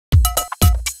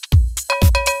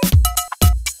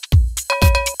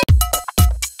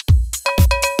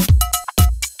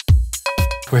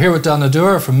We're here with Donna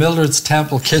Dooher from Mildred's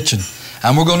Temple Kitchen,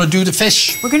 and we're going to do the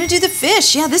fish. We're going to do the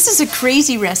fish. Yeah, this is a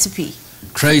crazy recipe.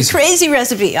 Crazy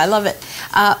Recipe. I love it.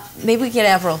 Maybe we get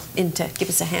Avril in to give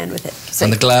us a hand with it. So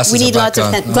and the glasses we need are lots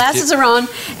back of on. glasses are on,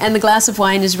 and the glass of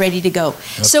wine is ready to go.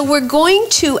 Okay. So we're going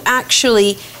to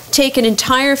actually take an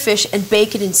entire fish and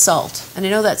bake it in salt. And I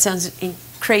know that sounds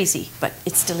crazy, but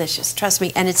it's delicious. Trust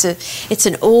me. And it's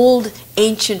an old,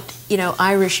 ancient,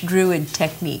 Irish Druid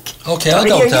technique. Okay, I'll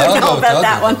go with that. You know about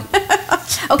that one.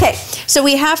 Okay, so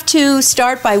we have to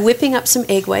start by whipping up some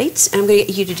egg whites. And I'm going to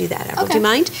get you to do that, Avril. Okay. Do you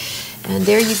mind? And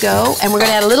there you go. And we're going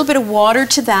to add a little bit of water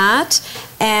to that.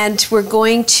 And we're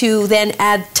going to then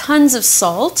add tons of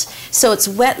salt, so it's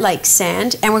wet like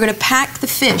sand. And we're going to pack the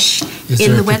fish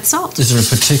in the wet salt. Is there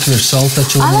a particular salt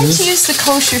that you I want like to to use the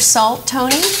kosher salt,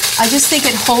 Tony. I just think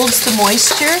it holds the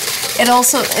moisture. It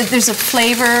also, there's a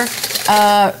flavor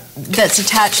that's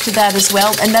attached to that as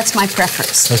well, and that's my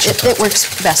preference. It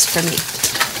works best for me.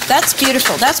 That's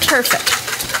beautiful. That's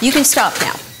perfect. You can stop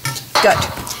now. Good.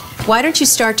 Why don't you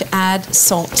start to add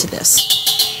salt to this?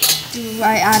 Do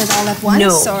I add it all at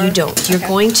once? No, you don't. You're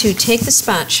going to take the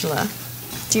spatula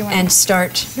and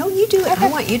start. No, you do it. Okay. I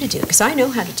want you to do it because I know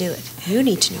how to do it. You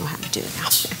need to know how to do it now.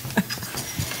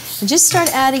 And just start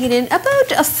adding it in,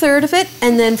 about a third of it,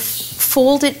 and then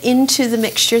fold it into the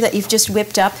mixture that you've just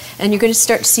whipped up, and you're going to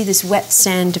start to see this wet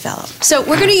sand develop. So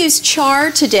we're going to use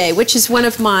char today, which is one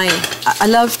of my, I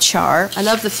love char. I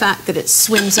love the fact that it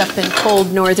swims up in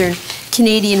cold northern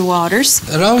Canadian waters.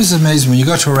 It always amazes me when you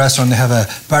go to a restaurant and they have a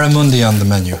barramundi on the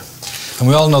menu. And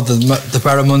we all know that the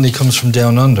barramundi comes from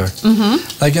down under.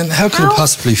 Mm-hmm. Like, and how could it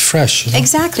possibly be fresh?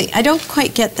 Exactly. I don't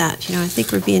quite get that. I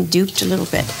think we're being duped a little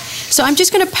bit. So I'm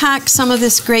just going to pack some of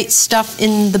this great stuff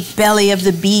in the belly of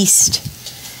the beast.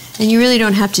 And you really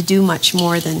don't have to do much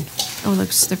more than... Oh, look,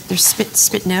 they're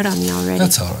spitting out on me already.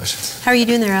 That's all right. How are you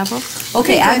doing there, Avril?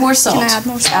 Okay, add more salt. Can I add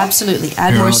more salt? Absolutely.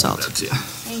 Add more salt.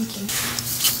 Thank you.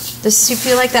 Does you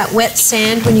feel like that wet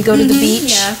sand when you go to the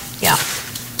beach? Yeah. Yeah.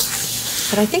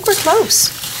 But I think we're close.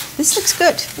 This looks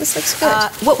good. This looks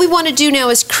good. What we want to do now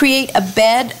is create a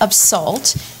bed of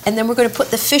salt, and then we're going to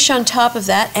put the fish on top of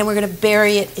that, and we're going to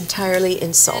bury it entirely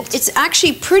in salt. It's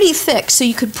actually pretty thick, so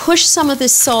you could push some of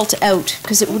this salt out,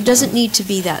 because it doesn't need to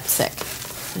be that thick.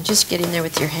 And just get in there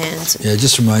with your hands. Yeah, it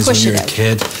just reminds me when you're a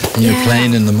kid and you're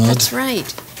playing in the mud. That's right.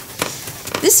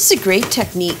 This is a great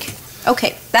technique.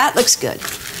 Okay, that looks good.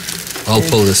 I'll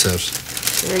pull this out.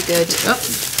 Very good. Oh,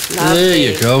 lovely. There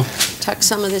you go. Tuck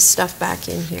some of this stuff back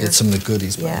in here. Get some of the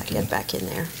goodies back in. Yeah, get back in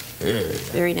there.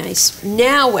 Very nice.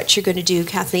 Now what you're going to do,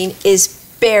 Kathleen, is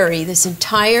bury this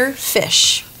entire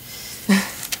fish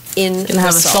in the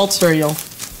have a salt burial.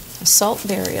 A salt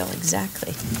burial,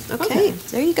 exactly. Okay,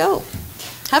 there you go.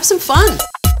 Have some fun.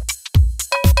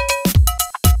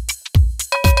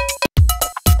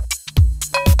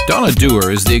 Donna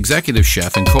Dooher is the executive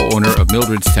chef and co-owner of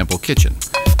Mildred's Temple Kitchen.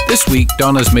 This week,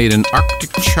 Donna's made an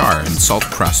Arctic char and salt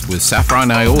crust with saffron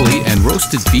aioli and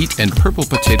roasted beet and purple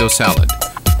potato salad.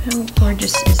 How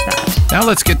gorgeous is that? Now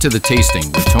let's get to the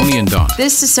tasting with Tony and Donna.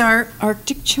 This is our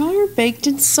Arctic char baked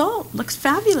in salt. Looks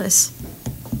fabulous.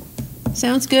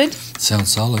 Sounds good? Sounds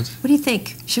solid. What do you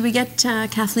think? Should we get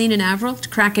Kathleen and Avril to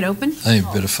crack it open? I think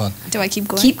a bit of fun. Do I keep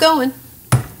going? Keep going.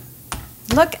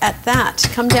 Look at that.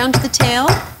 Come down to the tail.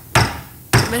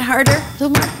 A bit harder. A little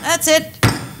more. That's it.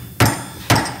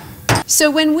 So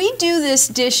when we do this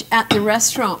dish at the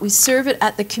restaurant, we serve it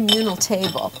at the communal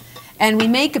table. And we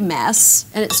make a mess,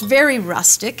 and it's very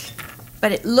rustic,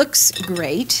 but it looks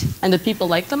great. And do people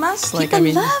like the mess?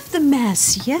 People love the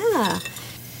mess, yeah.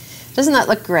 Doesn't that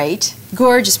look great?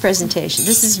 Gorgeous presentation.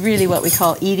 This is really what we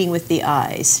call eating with the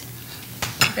eyes.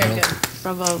 Very good.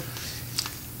 Bravo.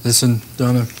 Listen,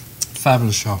 Donna,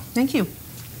 fabulous show. Thank you.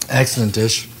 Excellent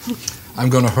dish. I'm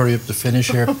going to hurry up the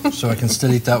finish here so I can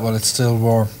still eat that while it's still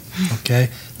warm. Okay?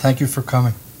 Thank you for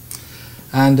coming.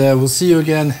 And we'll see you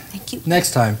again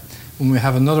next time when we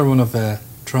have another one of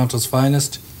Toronto's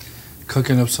finest,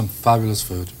 cooking up some fabulous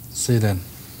food. See you then.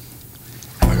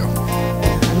 Here we go.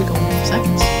 I'm going in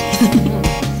seconds.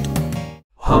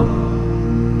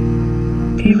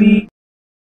 TV.